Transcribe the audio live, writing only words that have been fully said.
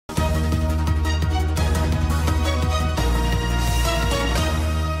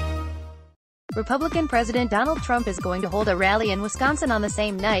Republican President Donald Trump is going to hold a rally in Wisconsin on the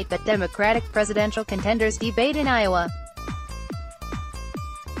same night that Democratic presidential contenders debate in Iowa.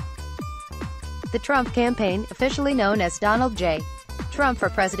 The Trump campaign, officially known as Donald J. Trump for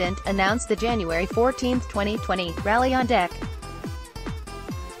President, announced the January 14, 2020, rally on deck.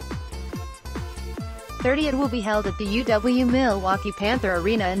 30. It will be held at the UW-Milwaukee Panther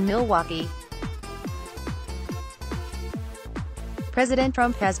Arena in Milwaukee. President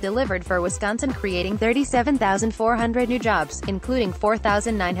Trump has delivered for Wisconsin, creating 37,400 new jobs, including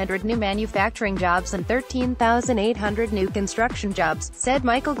 4,900 new manufacturing jobs and 13,800 new construction jobs, said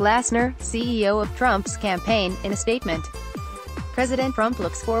Michael Glassner, CEO of Trump's campaign, in a statement. President Trump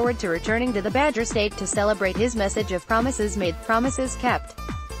looks forward to returning to the Badger State to celebrate his message of promises made, promises kept.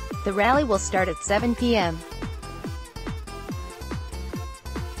 The rally will start at 7 p.m.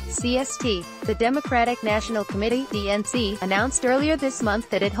 CST. The Democratic National Committee (DNC) announced earlier this month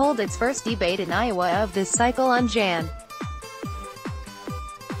that it hold its first debate in Iowa of this cycle on Jan.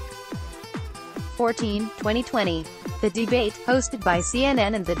 14, 2020. The debate, hosted by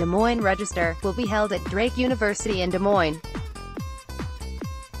CNN and the Des Moines Register, will be held at Drake University in Des Moines.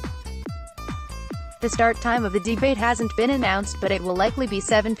 The start time of the debate hasn't been announced, but it will likely be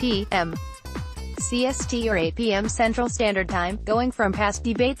 7 p.m. CST or 8 p.m. Central Standard Time, going from past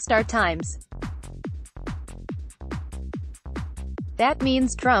debate start times. That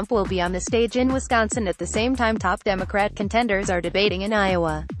means Trump will be on the stage in Wisconsin at the same time top Democrat contenders are debating in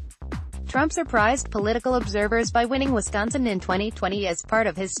Iowa. Trump surprised political observers by winning Wisconsin in 2020 as part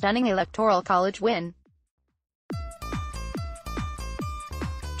of his stunning Electoral College win.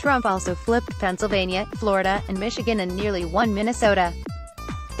 Trump also flipped Pennsylvania, Florida, and Michigan and nearly won Minnesota.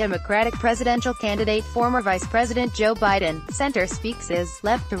 Democratic presidential candidate former Vice President Joe Biden, center speaks his,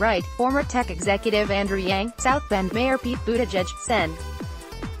 left to right, former tech executive Andrew Yang, South Bend Mayor Pete Buttigieg, Sen.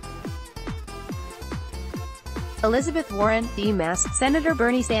 Elizabeth Warren, D-Mass, Senator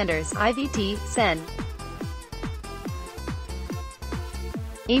Bernie Sanders, IVT, Sen.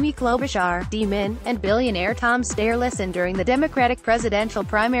 Amy Klobuchar, D-Min, and billionaire Tom Steyer listened during the Democratic presidential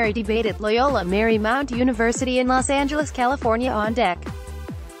primary debate at Loyola Marymount University in Los Angeles, California on deck.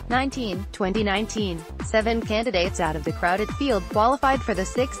 2019. 7 candidates out of the crowded field qualified for the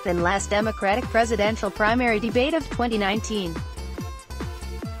 6th and last Democratic presidential primary debate of 2019.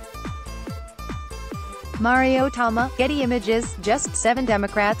 Mario Tama, Getty Images. Just 7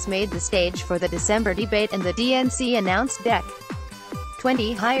 Democrats made the stage for the December debate and the DNC announced deck.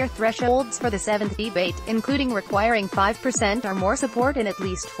 20 higher thresholds for the 7th debate, including requiring 5% or more support in at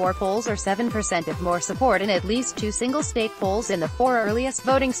least 4 polls or 7% of more support in at least 2 single-state polls in the 4 earliest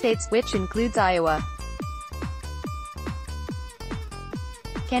voting states, which includes Iowa.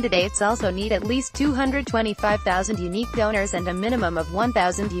 Candidates also need at least 225,000 unique donors and a minimum of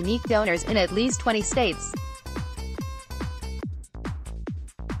 1,000 unique donors in at least 20 states.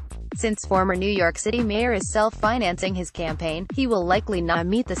 Since former New York City mayor is self-financing his campaign, he will likely not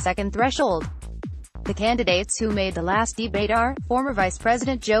meet the 2nd threshold. The candidates who made the last debate are, former Vice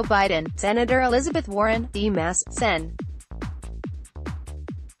President Joe Biden, Senator Elizabeth Warren, D-Mass, Sen.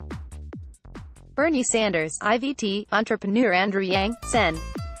 Bernie Sanders, IVT, entrepreneur Andrew Yang, Sen.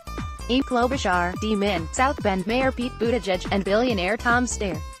 Amy Klobuchar, D-Min, South Bend Mayor Pete Buttigieg, and billionaire Tom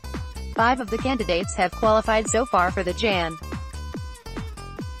Steyer. 5 of the candidates have qualified so far for the Jan.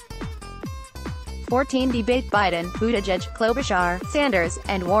 14 debate Biden, Buttigieg, Klobuchar, Sanders,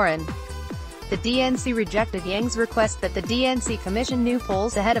 and Warren. The DNC rejected Yang's request that the DNC commission new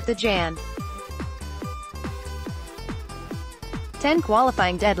polls ahead of the Jan. 10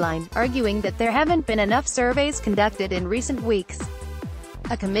 qualifying deadline, arguing that there haven't been enough surveys conducted in recent weeks.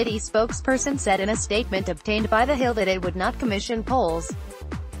 A committee spokesperson said in a statement obtained by The Hill that it would not commission polls.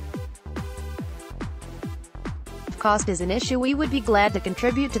 Cost is an issue. We would be glad to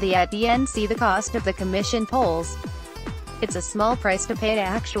contribute to the DNC the cost of the commission polls. It's a small price to pay to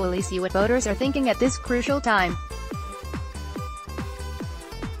actually see what voters are thinking at this crucial time.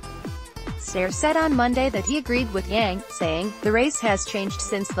 Steyer said on Monday that he agreed with Yang, saying, "The race has changed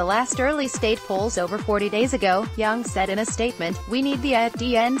since the last early state polls over 40 days ago." Yang said in a statement, "We need the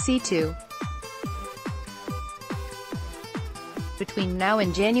DNC too." Between now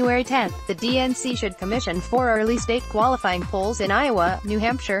and January 10, the DNC should commission 4 early state qualifying polls in Iowa, New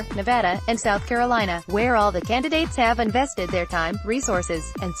Hampshire, Nevada, and South Carolina, where all the candidates have invested their time,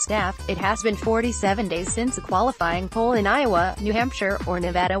 resources, and staff. It has been 47 days since a qualifying poll in Iowa, New Hampshire, or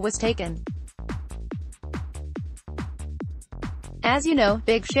Nevada was taken. As you know,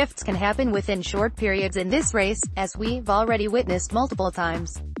 big shifts can happen within short periods in this race, as we've already witnessed multiple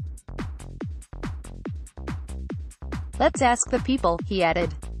times. Let's ask the people, he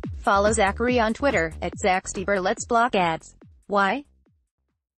added. Follow Zachary on Twitter, @ZachStever. Let's block ads. Why?